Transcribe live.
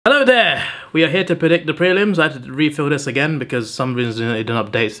Hello there! We are here to predict the prelims. I had to refill this again because some reason it didn't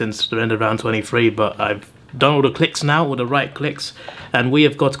update since the end of round 23, but I've done all the clicks now, all the right clicks, and we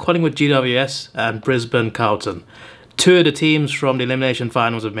have got Collingwood GWS and Brisbane Carlton. Two of the teams from the elimination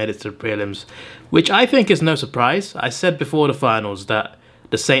finals have made it to the prelims, which I think is no surprise. I said before the finals that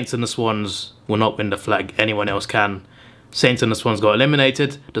the Saints and the Swans will not win the flag, anyone else can. Saints and the Swans got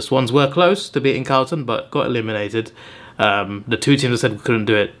eliminated. The Swans were close to beating Carlton, but got eliminated. The two teams that said couldn't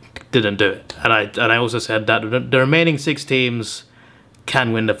do it, didn't do it. And I also said that the remaining 6 teams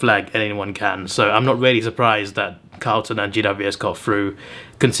can win the flag, anyone can. So I'm not really surprised that Carlton and GWS got through,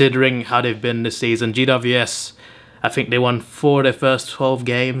 considering how they've been this season. GWS, I think they won 4 of their first 12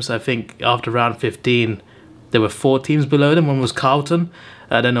 games. I think after round 15, there were 4 teams below them. One was Carlton,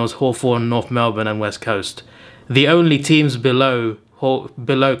 then there was Hawthorn, North Melbourne and West Coast. The only teams below Carlton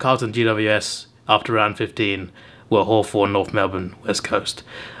GWS after round 15 were Hawthorn, North Melbourne, West Coast.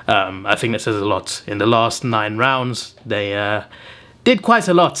 I think that says a lot. In the last 9 rounds, they did quite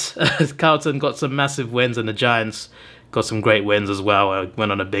a lot. Carlton got some massive wins and the Giants got some great wins as well.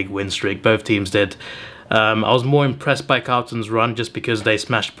 Went on a big win streak. Both teams did. I was more impressed by Carlton's run just because they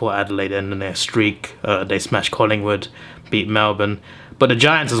smashed Port Adelaide in their streak. They smashed Collingwood, beat Melbourne. But the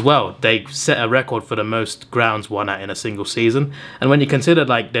Giants as well, they set a record for the most grounds won at in a single season. And when you consider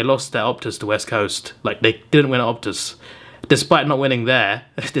like they lost their Optus to West Coast, like they didn't win at Optus, despite not winning there,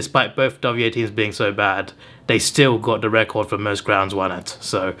 despite both WA teams being so bad, they still got the record for most grounds won at.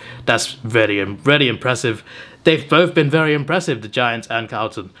 So that's very impressive. They've both been very impressive, the Giants and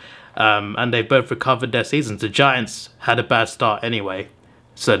Carlton. And they've both recovered their seasons. The Giants had a bad start anyway,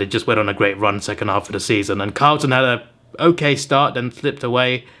 so they just went on a great run second half of the season. And Carlton had a okay start, then slipped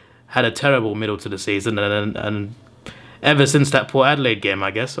away, had a terrible middle to the season, and ever since that Port Adelaide game, I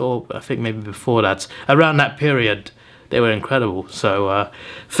guess, or I think maybe before that, around that period, they were incredible. So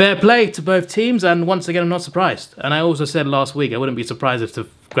fair play to both teams, and once again, I'm not surprised. And I also said last week I wouldn't be surprised if the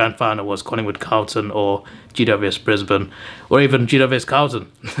grand final was Collingwood Carlton or GWS Brisbane, or even GWS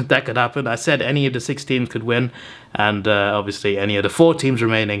Carlton. That could happen. I said any of the 6 teams could win, and obviously any of the 4 teams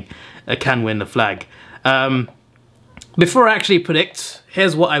remaining can win the flag. Before I actually predict,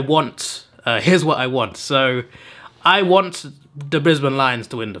 here's what I want. So, I want the Brisbane Lions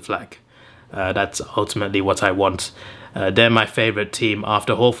to win the flag. That's ultimately what I want. They're my favourite team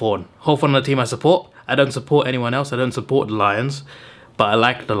after Hawthorn. Hawthorn are the team I support. I don't support anyone else. I don't support the Lions. But I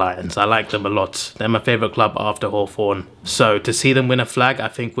like the Lions. I like them a lot. They're my favourite club after Hawthorn. So, to see them win a flag, I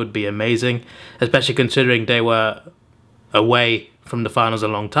think would be amazing. Especially considering they were away from the finals a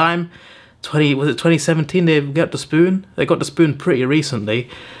long time. Was it 2017 they got the spoon? They got the spoon pretty recently.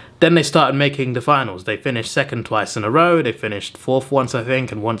 Then they started making the finals. They finished 2nd twice in a row. They finished 4th once, I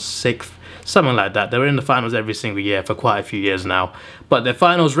think, and once 6th. Something like that. They were in the finals every single year for quite a few years now. But their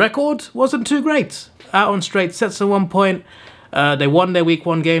finals record wasn't too great. Out on straight sets at one point. They won their week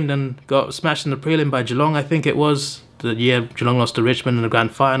 1 game, then got smashed in the prelim by Geelong, I think it was. The year Geelong lost to Richmond in the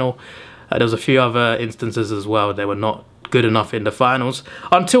grand final. There was a few other instances as well. They were not good enough in the finals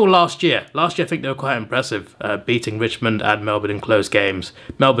until last year. Last year I think they were quite impressive, beating Richmond and Melbourne in close games.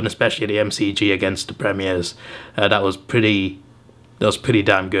 Melbourne especially at the MCG against the Premiers. That was pretty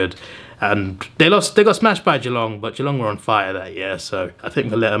damn good. And they got smashed by Geelong, but Geelong were on fire that year, so I think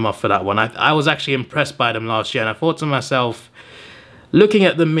they let them off for that one. I was actually impressed by them last year, and I thought to myself, looking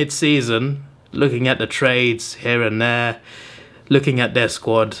at them mid-season, looking at the trades here and there, looking at their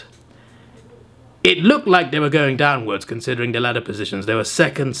squad, it looked like they were going downwards considering the ladder positions. They were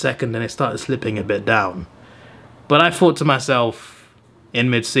second, and they started slipping a bit down. But I thought to myself, in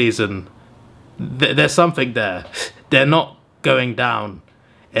mid-season, there's something there. They're not going down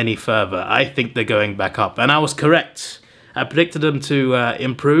any further. I think they're going back up. And I was correct. I predicted them to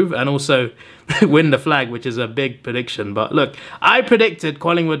improve and also win the flag, which is a big prediction. But look, I predicted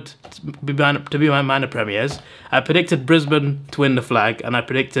Collingwood to be my minor premiers. I predicted Brisbane to win the flag, and I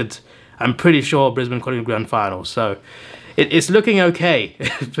predicted, I'm pretty sure, Brisbane Collingwood grand final. So it's looking okay,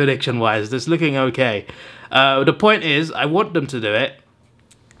 prediction-wise. It's looking okay. The point is, I want them to do it,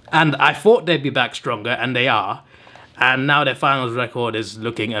 and I thought they'd be back stronger, and they are. And now their finals record is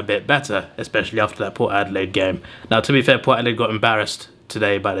looking a bit better, especially after that Port Adelaide game. Now, to be fair, Port Adelaide got embarrassed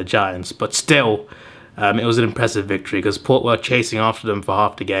today by the Giants, but still, it was an impressive victory because Port were chasing after them for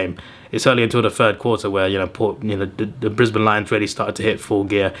half the game. It's only until the 3rd quarter where the Brisbane Lions really started to hit full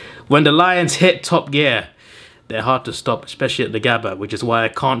gear. When the Lions hit top gear, they're hard to stop, especially at the Gabba, which is why I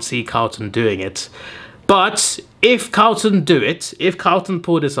can't see Carlton doing it. But if Carlton do it, if Carlton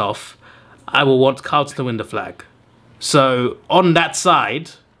pull this off, I will want Carlton to win the flag. So on that side,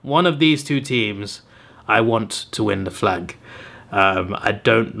 one of these 2 teams, I want to win the flag. I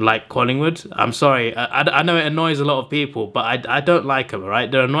don't like Collingwood. I'm sorry. I know it annoys a lot of people, but I don't like them, all right?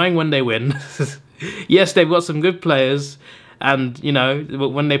 They're annoying when they win. Yes, they've got some good players, and, you know,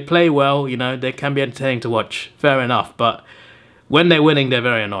 when they play well, you know, they can be entertaining to watch. Fair enough, but when they're winning, they're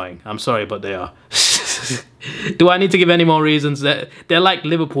very annoying. I'm sorry, but they are. Do I need to give any more reasons? They're like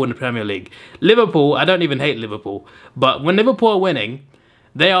Liverpool in the Premier League. Liverpool, I don't even hate Liverpool, but when Liverpool are winning,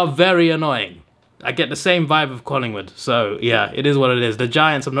 they are very annoying. I get the same vibe of Collingwood. So, yeah, it is what it is. The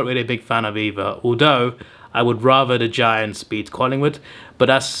Giants, I'm not really a big fan of either. Although, I would rather the Giants beat Collingwood. But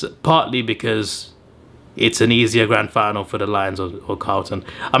that's partly because it's an easier grand final for the Lions or Carlton.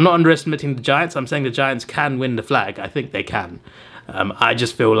 I'm not underestimating the Giants. I'm saying the Giants can win the flag. I think they can. I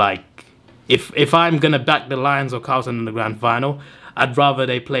just feel like if I'm going to back the Lions or Carlton in the grand final, I'd rather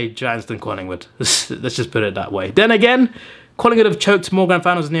they play Giants than Collingwood. Let's just put it that way. Then again, Collingwood have choked more grand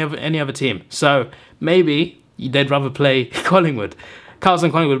finals than any other team. So maybe they'd rather play Collingwood.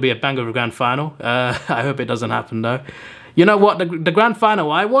 Collingwood would be a banger of a grand final. I hope it doesn't happen though. You know what? The grand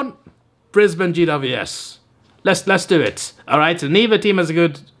final I want? Brisbane GWS. Let's do it. Alright? Neither team has a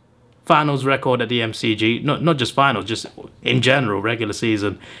good finals record at the MCG. Not just finals, just in general, regular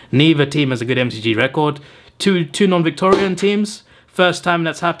season. Neither team has a good MCG record. Two non-Victorian teams. First time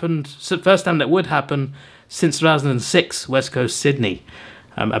that's happened. First time that would happen since 2006, West Coast Sydney.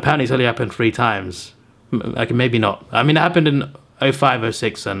 Apparently it's only happened 3 times. Maybe not. I mean, it happened in 05,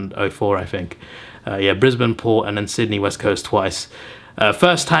 06 and 04, I think. Yeah, Brisbane, Port, and then Sydney, West Coast twice.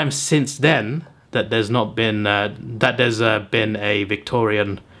 First time since then that there's not been been a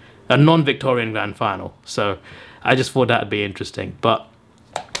non-Victorian grand final. So I just thought that'd be interesting. But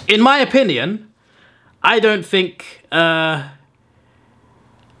in my opinion, I don't think. I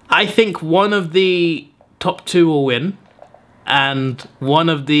think one of the top 2 will win, and one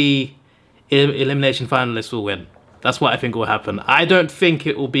of the elimination finalists will win. That's what I think will happen. I don't think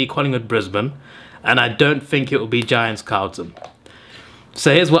it will be Collingwood Brisbane, and I don't think it will be Giants Carlton.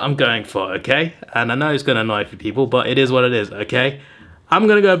 So here's what I'm going for, okay? And I know it's going to annoy a few people, but it is what it is, okay? I'm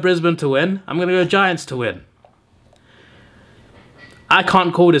going to go Brisbane to win. I'm going to go Giants to win. I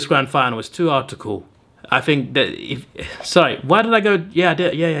can't call this grand final. It's too hard to call. I think that sorry, why did I go? Yeah, I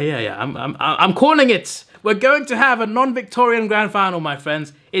did. Yeah. I'm calling it. We're going to have a non-Victorian grand final, my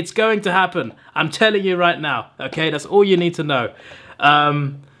friends. It's going to happen. I'm telling you right now. Okay, that's all you need to know.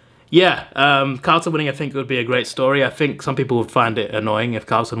 Carlton winning, I think, would be a great story. I think some people would find it annoying if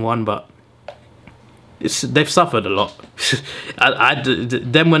Carlton won, but they've suffered a lot.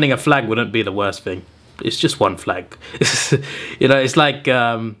 Them winning a flag wouldn't be the worst thing. It's just one flag. You know, it's like.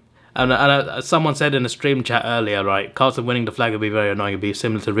 And someone said in a stream chat earlier, right, Carlton winning the flag would be very annoying. It'd be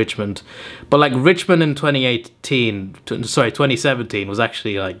similar to Richmond. But like Richmond in 2017 was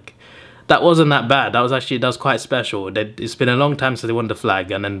actually like, that wasn't that bad. That was quite special. It's been a long time since they won the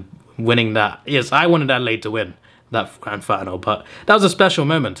flag, and then winning that. Yes, I wanted Adelaide to win that grand final, but that was a special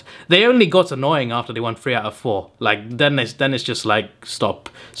moment. They only got annoying after they won 3 out of 4. Like then it's just like, stop.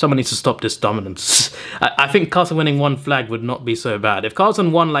 Someone needs to stop this dominance. I think Carlton winning 1 flag would not be so bad. If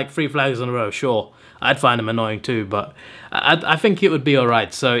Carlton won like 3 flags in a row, sure, I'd find them annoying too, but I think it would be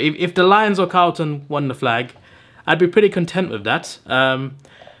alright. So if the Lions or Carlton won the flag, I'd be pretty content with that.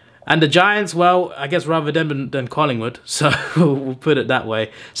 And the Giants, well, I guess rather than Collingwood, so we'll put it that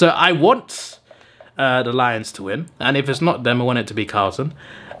way. So I want the Lions to win, and if it's not them, I want it to be Carlton.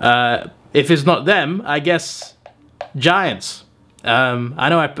 If it's not them, I guess Giants. I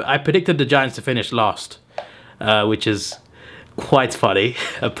know I predicted the Giants to finish last, which is quite funny.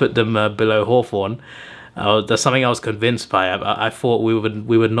 I put them below Hawthorn. That's something I was convinced by. I thought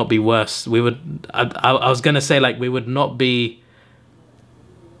we would not be worse. I was gonna say like we would not be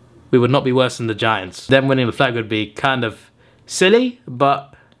worse than the Giants. Them winning the flag would be kind of silly, but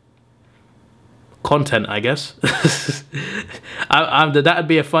content, I guess. That would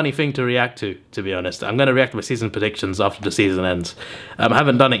be a funny thing to react to be honest. I'm going to react to my season predictions after the season ends. I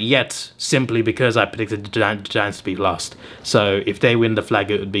haven't done it yet, simply because I predicted the Giants to be last. So if they win the flag,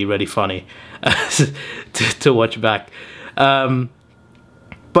 it would be really funny to watch back.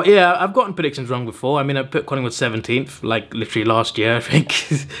 But yeah, I've gotten predictions wrong before. I mean, I put Collingwood 17th, like literally last year, I think.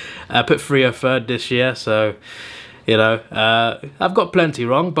 I put Freo 3rd this year, so, you know, I've got plenty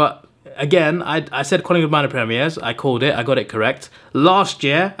wrong, but again, I said Collingwood minor premiers. I called it. I got it correct. Last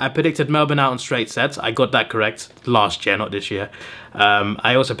year, I predicted Melbourne out on straight sets. I got that correct. Last year, not this year.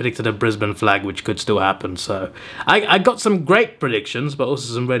 I also predicted a Brisbane flag, which could still happen. So I got some great predictions, but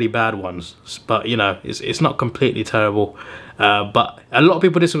also some really bad ones. But, you know, it's not completely terrible. But a lot of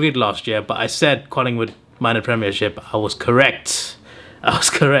people disagreed last year. But I said Collingwood minor premiership. I was correct. I was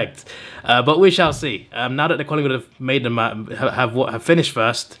correct. But we shall see. Now that the Collingwood have made them have finished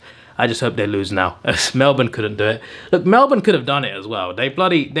first, I just hope they lose now. Melbourne couldn't do it. Look, Melbourne could have done it as well. They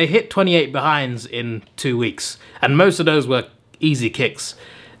hit 28 behinds in 2 weeks, and most of those were easy kicks.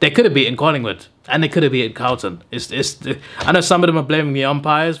 They could have beaten Collingwood, and they could have beaten Carlton. I know some of them are blaming the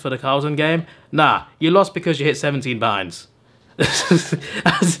umpires for the Carlton game. Nah, you lost because you hit 17 behinds.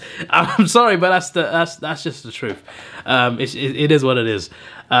 I'm sorry, but that's just the truth. It is what it is.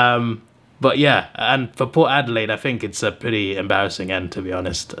 But yeah, and for Port Adelaide, I think it's a pretty embarrassing end, to be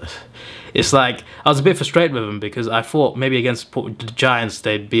honest. It's like, I was a bit frustrated with them because I thought maybe against the Giants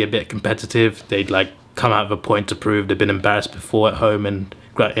they'd be a bit competitive. They'd like come out with a point to prove. They've been embarrassed before at home in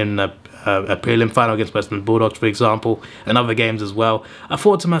a prelim final against Western Bulldogs, for example, and other games as well. I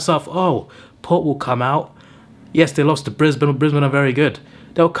thought to myself, oh, Port will come out. Yes, they lost to Brisbane. Brisbane are very good.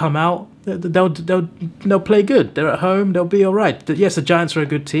 They'll come out. They'll play good. They're at home. They'll be all right. Yes, the Giants are a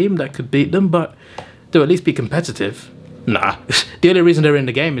good team that could beat them, but they'll at least be competitive. Nah. The only reason they're in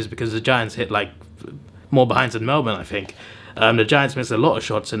the game is because the Giants hit like more behinds than Melbourne, I think. The Giants missed a lot of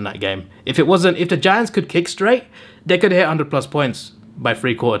shots in that game. If the Giants could kick straight, they could hit 100+ points by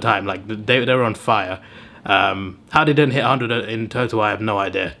three-quarter time. Like they were on fire. How they didn't hit 100 in total, I have no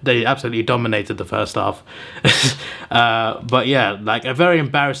idea. They absolutely dominated the first half. But yeah, like a very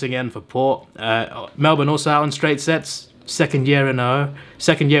embarrassing end for Port. Melbourne also out on straight sets. Second year in a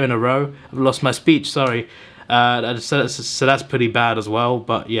row. I've lost my speech, sorry. So that's pretty bad as well.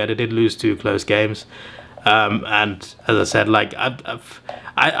 But yeah, they did lose 2 close games. And as I said, like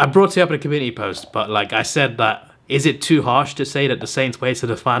I brought it up in a community post, but like I said that, is it too harsh to say that the Saints wasted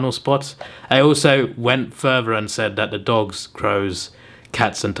the final spot? I also went further and said that the Dogs, Crows,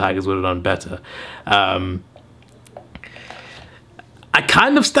 Cats and Tigers would have done better. I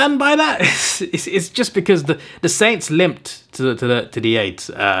kind of stand by that. It's just because the Saints limped to the 8.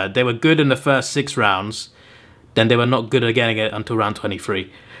 They were good in the first 6 rounds, then they were not good again until round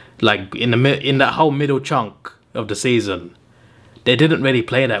 23. Like in that whole middle chunk of the season, they didn't really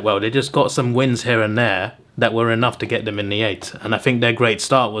play that well. They just got some wins here and there that were enough to get them in the 8. And I think their great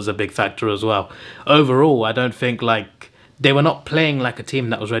start was a big factor as well. Overall, I don't think like they were not playing like a team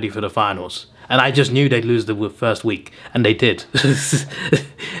that was ready for the finals. And I just knew they'd lose the first week. And they did.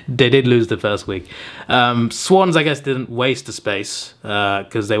 They did lose the first week. Swans, I guess, didn't waste the space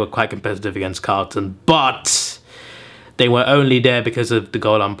because they were quite competitive against Carlton. But they were only there because of the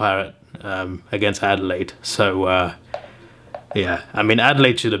goal umpire against Adelaide. So, yeah, I mean,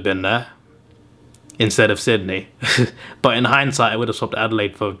 Adelaide should have been there instead of Sydney. But in hindsight, I would have swapped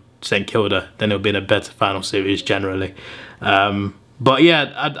Adelaide for St Kilda. Then it would have been a better final series generally. But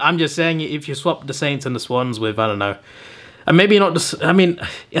yeah, I'm just saying, if you swap the Saints and the Swans with, I don't know, and maybe not I mean,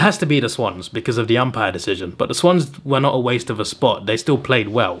 it has to be the Swans because of the umpire decision. But the Swans were not a waste of a spot. They still played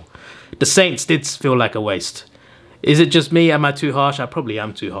well. The Saints did feel like a waste. Is it just me? Am I too harsh? I probably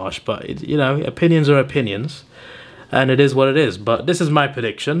am too harsh. But, you know, opinions are opinions. And it is what it is. But this is my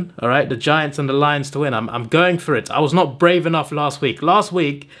prediction, all right? The Giants and the Lions to win. I'm going for it. I was not brave enough last week. Last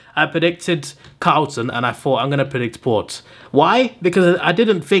week, I predicted Carlton, and I thought I'm going to predict Port. Why? Because I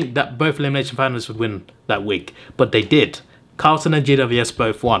didn't think that both elimination finalists would win that week. But they did. Carlton and GWS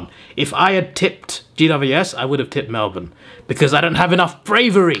both won. If I had tipped GWS, I would have tipped Melbourne. Because I don't have enough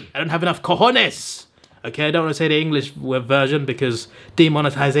bravery. I don't have enough cojones. Okay, I don't want to say the English version because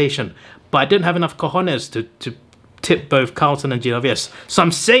demonetization. But I didn't have enough cojones to tip both Carlton and GWS. So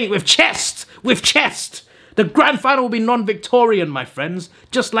I'm saying it with chest! With chest! The grand final will be non-Victorian, my friends.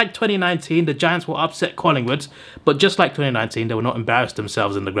 Just like 2019, the Giants will upset Collingwood. But just like 2019, they will not embarrass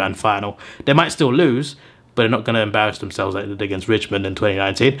themselves in the grand final. They might still lose, but they're not going to embarrass themselves like they did against Richmond in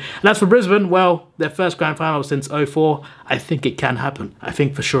 2019. And as for Brisbane, well, their first grand final since 2004, I think it can happen. I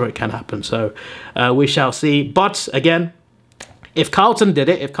think for sure it can happen. So we shall see. But again, if Carlton did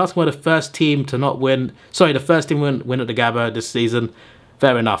it, if Carlton were the first team to not win, sorry, the first team win at the Gabba this season,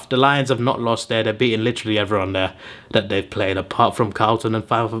 fair enough. The Lions have not lost there. They're beating literally everyone there that they've played, apart from Carlton and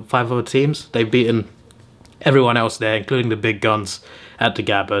five other teams. They've beaten everyone else there, including the big guns at the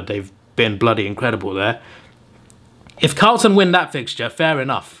Gabba. They've been bloody incredible there. If Carlton win that fixture, fair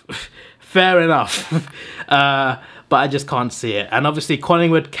enough. Fair enough. But I just can't see it. And obviously,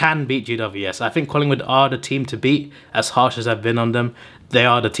 Collingwood can beat GWS. I think Collingwood are the team to beat. As harsh as I've been on them, they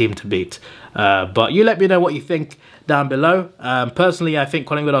are the team to beat. But you let me know what you think down below. Personally, I think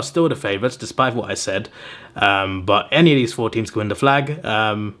Collingwood are still the favourites, despite what I said. But any of these 4 teams can win the flag.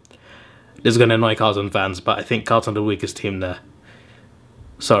 This is going to annoy Carlton fans, but I think Carlton are the weakest team there.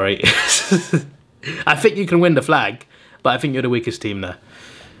 Sorry. I think you can win the flag, but I think you're the weakest team there.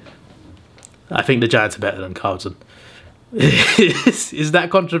 I think the Giants are better than Carlton. Is that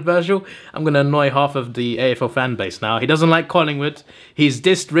controversial? I'm going to annoy half of the AFL fan base now. He doesn't like Collingwood. He's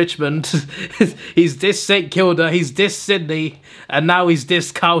dissed Richmond. He's dissed St Kilda. He's dissed Sydney. And now he's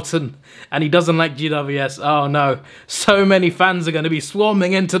dissed Carlton. And he doesn't like GWS. Oh no. So many fans are going to be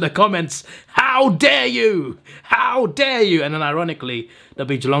swarming into the comments. How dare you? How dare you? And then ironically, there'll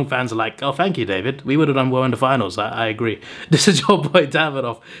be Geelong fans are like, oh, thank you, David. We would have done well in the finals. I agree. This is your boy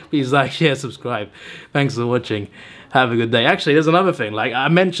Davidoff. Please like, share, subscribe. Thanks for watching. Have a good day. Actually, there's another thing. Like, I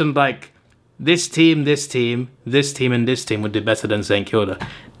mentioned, like, this team, and this team would do better than St Kilda.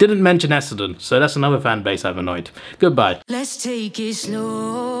 Didn't mention Essendon, so that's another fan base I've annoyed. Goodbye. Let's take it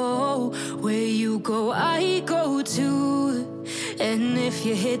slow. Where you go, I go too. And if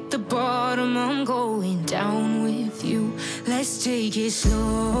you hit the bottom, I'm going down with you. Let's take it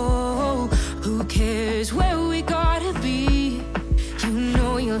slow. Who cares where we gotta be? You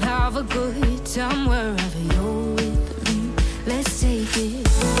know you'll have a good time wherever you're with me. Let's take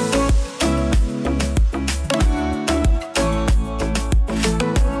it.